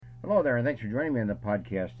Hello there, and thanks for joining me on the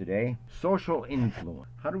podcast today. Social influence.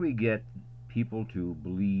 How do we get people to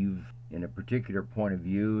believe in a particular point of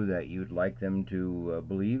view that you'd like them to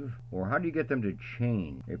believe? Or how do you get them to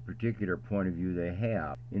change a particular point of view they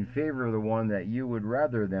have in favor of the one that you would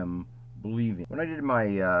rather them believe in? When I did my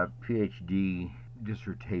PhD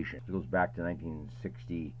dissertation, it goes back to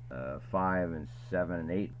 1965 and 7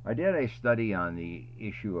 and 8, I did a study on the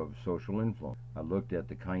issue of social influence. I looked at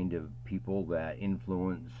the kind of people that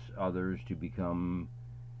influence others to become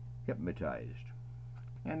hypnotized,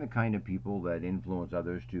 and the kind of people that influence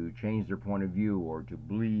others to change their point of view, or to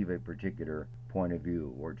believe a particular point of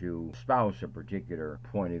view, or to espouse a particular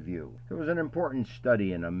point of view. It was an important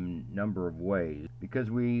study in a number of ways,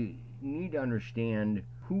 because we need to understand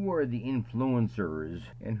who are the influencers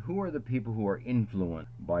and who are the people who are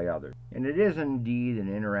influenced by others. And it is indeed an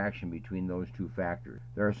interaction between those two factors.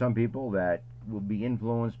 There are some people that will be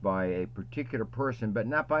influenced by a particular person, but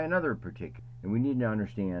not by another particular. And we need to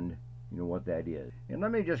understand what that is. And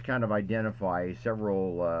let me just kind of identify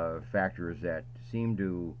several factors that seem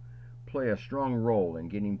to play a strong role in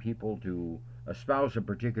getting people to espouse a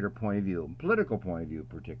particular point of view, political point of view in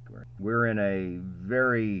particular. We're in a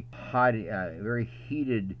very hot, very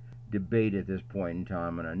heated debate at this point in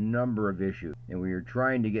time on a number of issues, and we are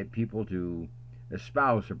trying to get people to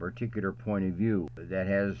espouse a particular point of view that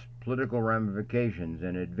has political ramifications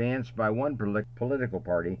and advanced by one political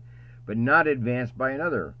party, but not advanced by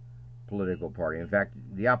another political party. In fact,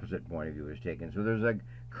 the opposite point of view is taken. So there's a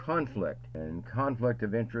conflict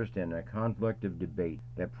of interest and a conflict of debate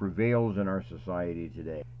that prevails in our society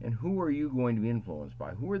today. And who are you going to be influenced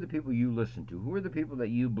by? Who are the people you listen to? Who are the people that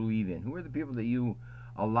you believe in? Who are the people that you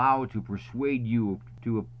allow to persuade you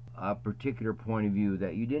to a particular point of view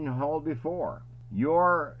that you didn't hold before?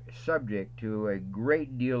 You're subject to a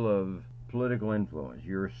great deal of political influence.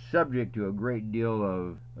 You're subject to a great deal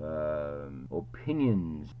of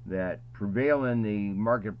opinions that prevail in the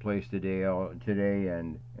marketplace today,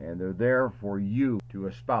 and they're there for you to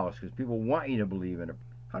espouse, because people want you to believe in it.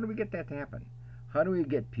 How do we get that to happen? How do we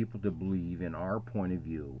get people to believe in our point of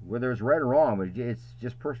view, whether it's right or wrong? But it's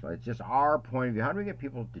just personal. It's just our point of view. How do we get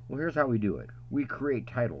people to? Well, here's how we do it. We create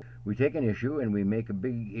titles. We take an issue and we make a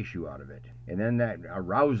big issue out of it, and then that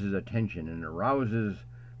arouses attention and arouses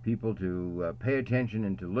people to pay attention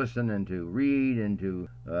and to listen and to read and to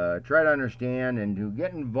try to understand and to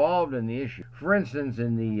get involved in the issue. For instance,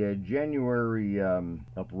 in the January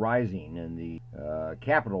uprising in the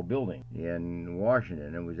Capitol building in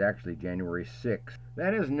Washington, it was actually January 6th,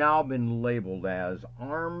 that has now been labeled as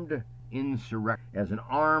armed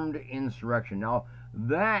insurrection. Now,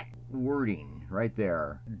 that wording right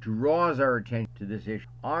there draws our attention to this issue.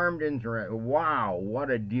 Armed insurrection. Wow, what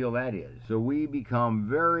a deal that is. So we become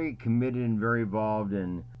very committed and very involved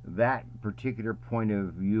in that particular point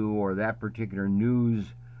of view or that particular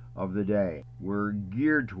news of the day. We're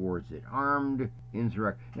geared towards it. Armed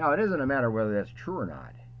insurrection. Now, it doesn't matter whether that's true or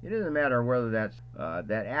not. It doesn't matter whether that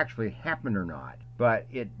actually happened or not, but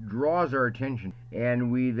it draws our attention,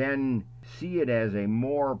 and we then see it as a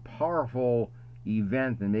more powerful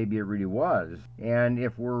event than maybe it really was. And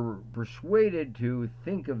if we're persuaded to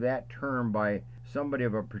think of that term by somebody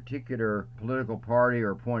of a particular political party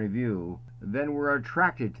or point of view, then we're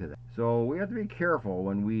attracted to that. So we have to be careful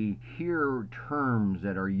when we hear terms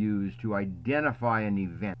that are used to identify an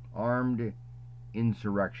event. Armed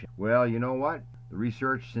insurrection. Well, you know what? The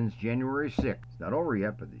research since January 6th, it's not over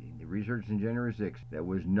yet, but the research since January 6th, that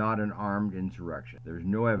was not an armed insurrection. There's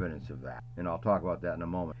no evidence of that, and I'll talk about that in a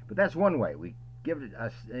moment. But that's one way. We give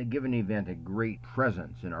an event a great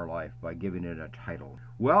presence in our life by giving it a title.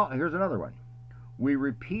 Well, here's another one. We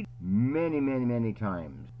repeat many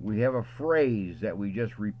times. We have a phrase that we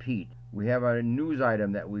just repeat. We have a news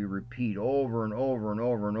item that we repeat over and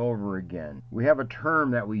over again. We have a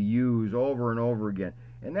term that we use over and over again.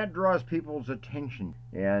 And that draws people's attention.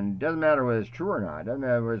 And it doesn't matter whether it's true or not. It doesn't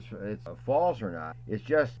matter whether it's false or not. It's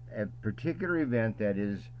just a particular event that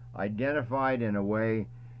is identified in a way,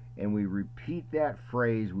 and we repeat that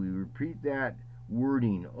phrase, we repeat that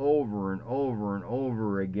wording over and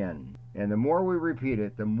over again. And the more we repeat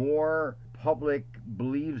it, the more public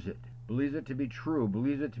believes it to be true,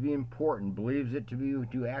 believes it to be important, believes it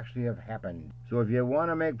to actually have happened. So if you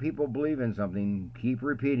want to make people believe in something, keep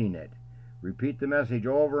repeating it. Repeat the message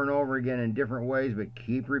over and over again in different ways, but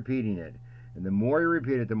keep repeating it. And the more you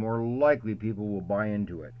repeat it, the more likely people will buy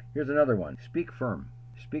into it. Here's another one. Speak firm.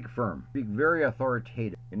 Speak firm. Speak very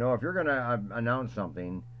authoritative. If you're going to announce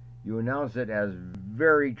something, you announce it as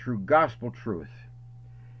very true, gospel truth.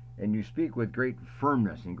 and you speak with great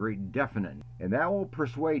firmness and great definiteness, and that will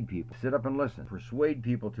persuade people. Sit up and listen. Persuade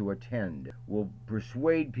people to attend. Will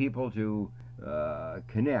persuade people to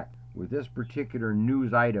connect with this particular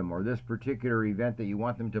news item or this particular event that you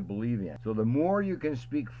want them to believe in. So the more you can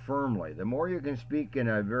speak firmly, the more you can speak in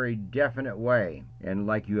a very definite way, and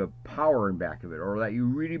like you have power in back of it, or that you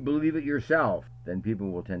really believe it yourself, then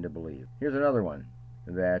people will tend to believe. Here's another one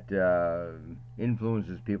that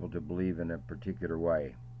influences people to believe in a particular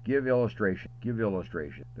way. Give illustration. Give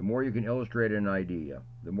illustration. The more you can illustrate an idea,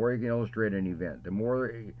 the more you can illustrate an event, the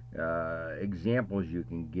more examples you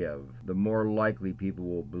can give, the more likely people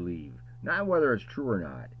will believe. Not whether it's true or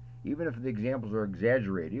not, even if the examples are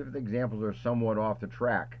exaggerated, even if the examples are somewhat off the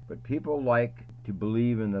track. But people like to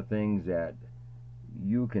believe in the things that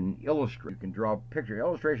you can illustrate. You can draw a picture.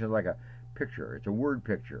 Illustration is like a picture. It's a word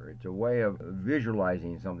picture. It's a way of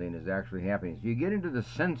visualizing something that's actually happening. So you get into the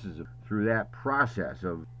senses through that process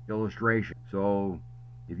of illustration. So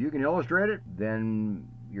if you can illustrate it, then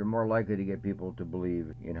you're more likely to get people to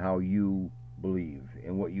believe in how you believe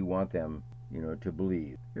and what you want them, to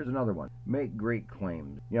believe. Here's another one. Make great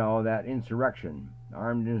claims. That insurrection,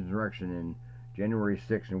 armed insurrection in January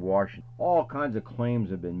 6th in Washington. All kinds of claims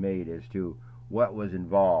have been made as to what was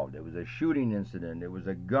involved. It was a shooting incident. It was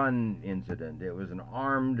a gun incident. It was an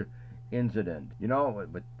armed incident.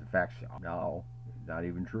 But the facts now, not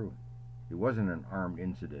even true. It wasn't an armed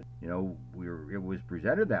incident. It was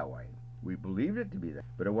presented that way. We believed it to be that,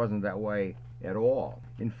 but it wasn't that way at all.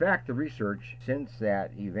 In fact, the research since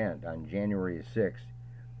that event on January 6th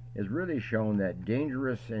has really shown that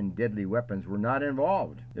dangerous and deadly weapons were not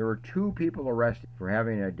involved. There were 2 people arrested for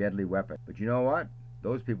having a deadly weapon. But you know what?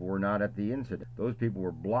 Those people were not at the incident. Those people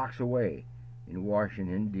were blocks away in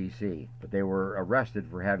Washington, D.C., but they were arrested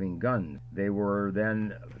for having guns. They were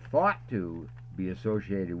then thought to be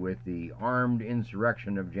associated with the armed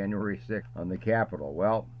insurrection of January 6th on the Capitol.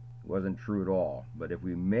 Well, it wasn't true at all. But if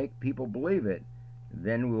we make people believe it,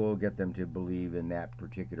 then we will get them to believe in that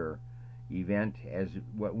particular event as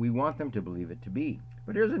what we want them to believe it to be.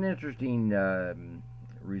 But here's an interesting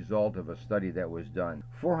result of a study that was done.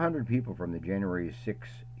 400 people from the January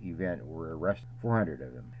 6th event were arrested, 400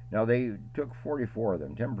 of them. Now they took 44 of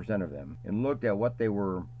them, 10% of them, and looked at what they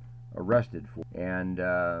were arrested for, and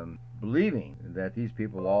believing that these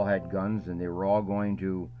people all had guns and they were all going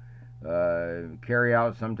to carry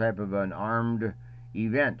out some type of an armed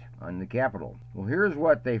event on the Capitol. Well, here's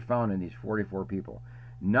what they found in these 44 people.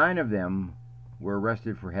 9 of them were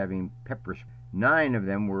arrested for having pepper spray. 9 of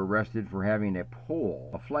them were arrested for having a pole,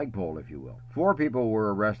 a flagpole, if you will. 4 people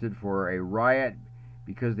were arrested for a riot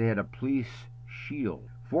because they had a police shield.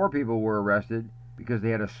 4 people were arrested because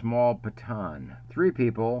they had a small baton. 3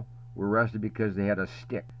 people were arrested because they had a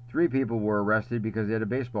stick. 3 people were arrested because they had a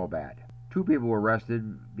baseball bat. 2 people were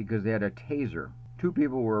arrested because they had a taser. 2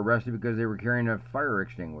 people were arrested because they were carrying a fire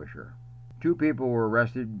extinguisher. 2 people were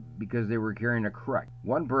arrested because they were carrying a crutch.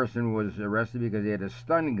 1 person was arrested because he had a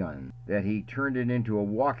stun gun that he turned it into a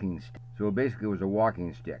walking stick. So basically it was a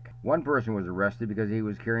walking stick. 1 person was arrested because he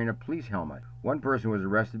was carrying a police helmet. 1 person was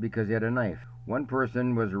arrested because he had a knife. 1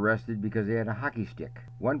 person was arrested because he had a hockey stick.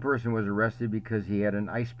 1 person was arrested because he had an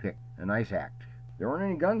ice pick, an ice axe. There weren't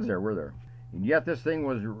any guns there, were there? And yet this thing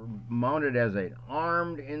was mounted as an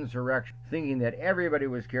armed insurrection, thinking that everybody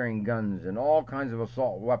was carrying guns and all kinds of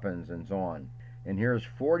assault weapons and so on. And here's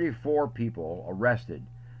 44 people arrested,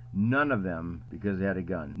 none of them because they had a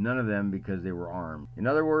gun, none of them because they were armed. In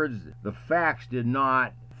other words, the facts did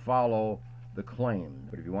not follow the claims.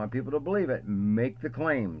 But if you want people to believe it, make the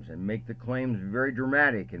claims, and make the claims very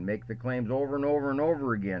dramatic, and make the claims over and over and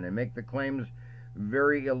over again, and make the claims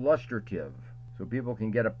very illustrative, so people can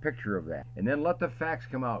get a picture of that. And then let the facts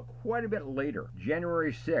come out quite a bit later.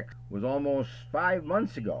 January 6th was almost 5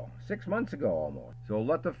 months ago, 6 months ago almost. So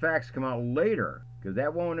let the facts come out later, because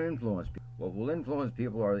that won't influence people. What will influence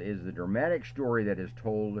people is the dramatic story that is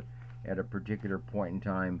told at a particular point in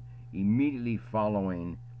time, immediately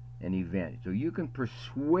following an event. So you can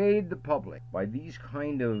persuade the public by these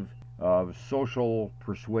kind of social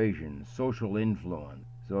persuasion, social influence.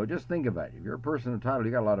 So just think about it. If you're a person of title,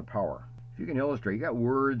 you got a lot of power. If you can illustrate, you got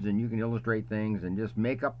words and you can illustrate things and just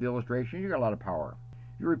make up the illustration, you got a lot of power.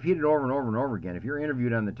 You repeat it over and over and over again. If you're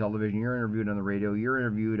interviewed on the television, you're interviewed on the radio, you're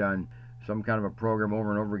interviewed on some kind of a program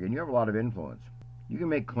over and over again, you have a lot of influence. You can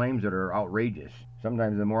make claims that are outrageous.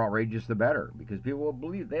 Sometimes the more outrageous, the better, because people will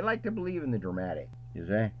believe. They like to believe in the dramatic, you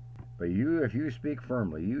see? But if you speak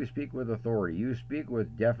firmly, you speak with authority, you speak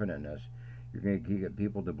with definiteness, you're going to get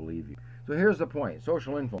people to believe you. So here's the point.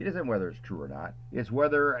 Social influence. It isn't whether it's true or not. It's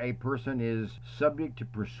whether a person is subject to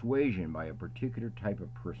persuasion by a particular type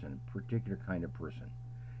of person, a particular kind of person.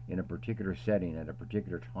 in a particular setting at a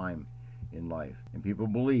particular time in life. And people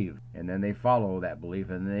believe, and then they follow that belief,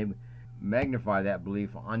 and they magnify that belief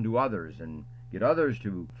onto others and get others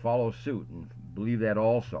to follow suit and believe that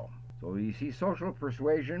also. So you see, social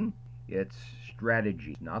persuasion, it's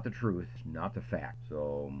strategy, not the truth, not the fact.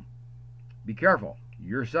 So be careful.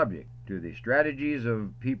 You're subject to the strategies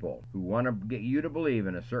of people who want to get you to believe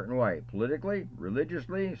in a certain way, politically,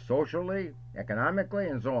 religiously, socially, economically,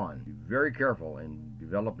 and so on. Be very careful in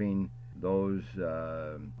developing those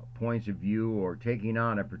points of view or taking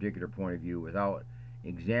on a particular point of view without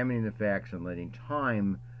examining the facts and letting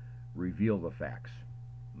time reveal the facts.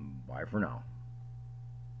 Bye for now.